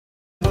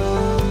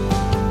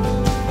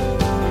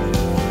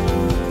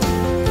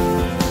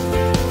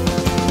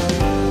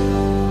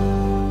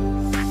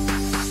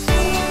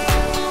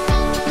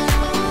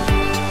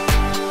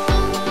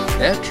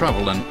Air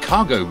travel and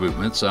cargo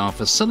movements are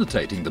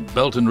facilitating the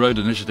Belt and Road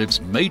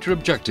Initiative's major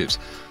objectives.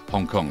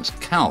 Hong Kong's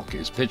CALC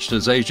is pitched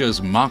as Asia's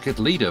market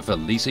leader for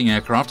leasing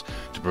aircraft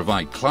to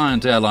provide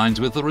client airlines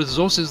with the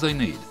resources they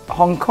need.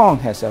 Hong Kong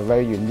has a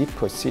very unique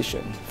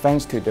position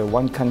thanks to the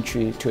one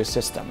country, two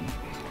system.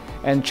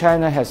 And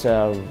China has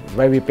a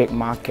very big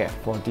market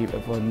for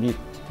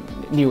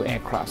new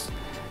aircraft.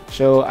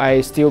 So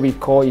I still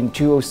recall in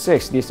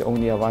 2006, there's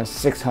only around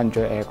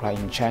 600 aircraft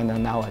in China.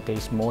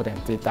 Nowadays, more than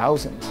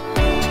 3,000.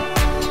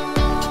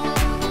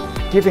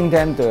 Giving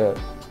them the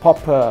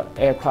proper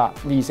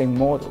aircraft leasing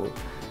model,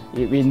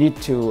 we need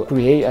to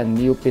create a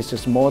new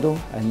business model,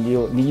 a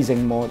new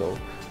leasing model,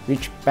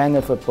 which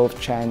benefit both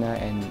China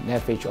and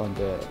leverage on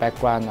the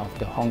background of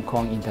the Hong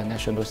Kong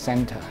International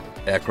Center.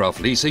 Aircraft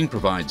leasing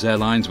provides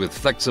airlines with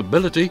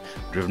flexibility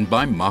driven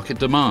by market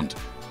demand.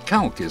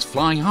 CALC is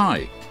flying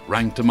high,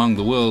 ranked among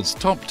the world's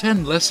top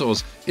 10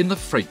 lessors in the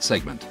freight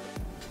segment.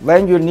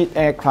 When you need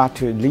aircraft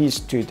to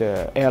lease to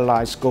the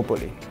airlines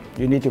globally,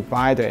 you need to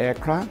buy the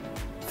aircraft,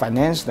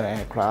 finance the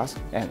aircraft,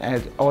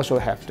 and also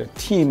have the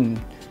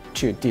team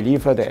to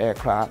deliver the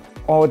aircraft.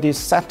 All these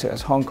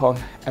sectors, Hong Kong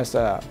as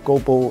a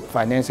global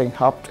financing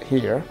hub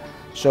here,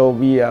 so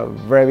we are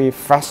very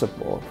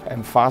flexible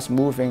and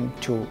fast-moving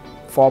to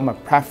form a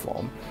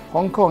platform.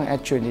 Hong Kong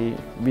actually,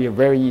 we are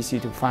very easy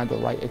to find the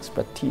right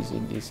expertise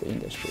in this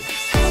industry.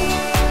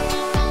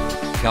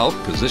 CALC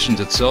positions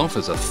itself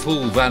as a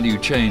full value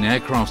chain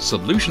aircraft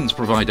solutions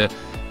provider,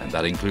 and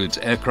that includes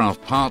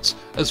aircraft parts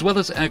as well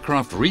as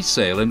aircraft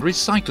resale and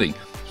recycling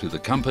through the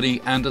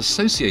company and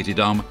associated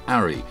arm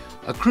ARI,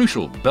 a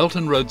crucial Belt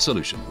and Road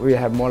solution. We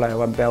have more like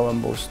one Belt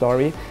and Road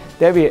story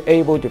that we are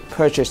able to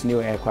purchase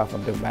new aircraft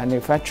from the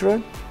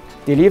manufacturer,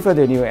 deliver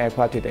the new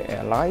aircraft to the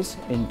airlines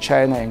in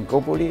China and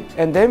globally,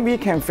 and then we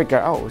can figure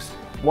out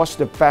what's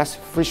the best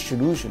freight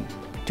solution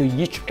to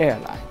each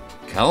airline.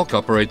 CALC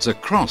operates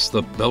across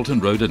the Belt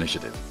and Road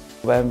Initiative.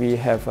 When we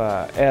have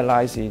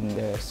airlines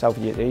in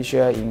Southeast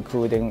Asia,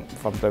 including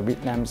from the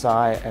Vietnam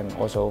side and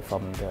also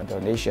from the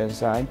Indonesian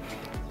side,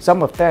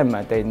 some of them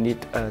they need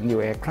a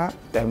new aircraft,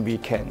 then we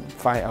can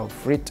find our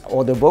fleet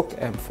order book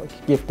and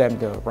give them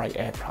the right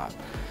aircraft.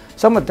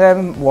 Some of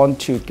them want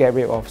to get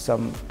rid of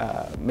some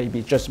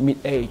maybe just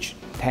mid-age,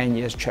 10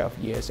 years, 12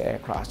 years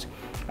aircraft.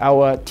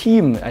 Our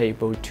team are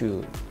able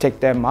to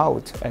take them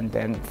out and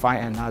then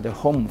find another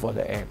home for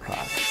the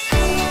aircraft.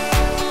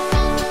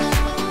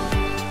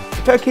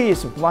 Turkey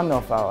is one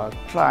of our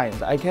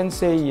clients. I can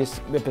say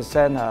it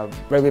represents a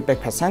very big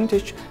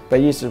percentage,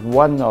 but it's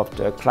one of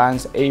the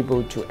clients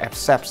able to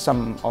accept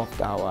some of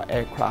our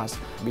aircraft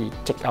we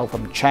take out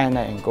from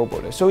China and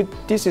globally. So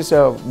this is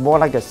more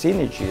like a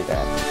synergy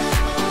there.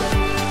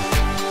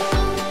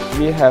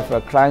 We have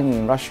a client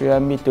in Russia,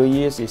 Middle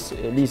East, is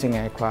leasing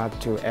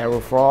aircraft to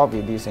Aeroflot,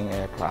 we're leasing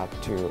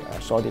aircraft to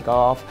Saudi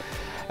Gulf.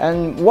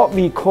 And what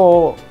we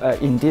call,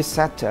 in this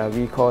sector,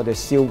 we call the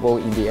silver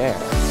in the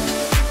air.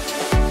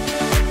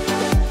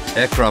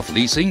 Aircraft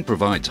leasing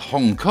provides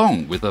Hong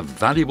Kong with a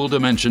valuable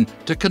dimension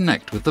to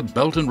connect with the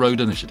Belt and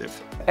Road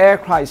Initiative.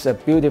 Aircraft is a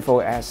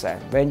beautiful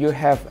asset. When you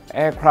have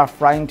aircraft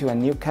flying to a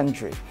new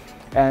country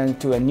and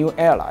to a new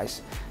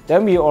airlines,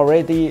 then we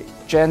already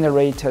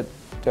generated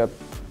the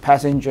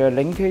passenger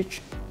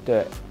linkage,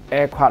 the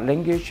aircraft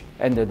linkage,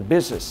 and the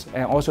business,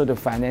 and also the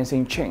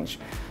financing change.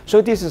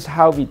 So this is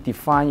how we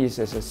define it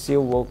as a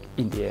silver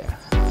in the air.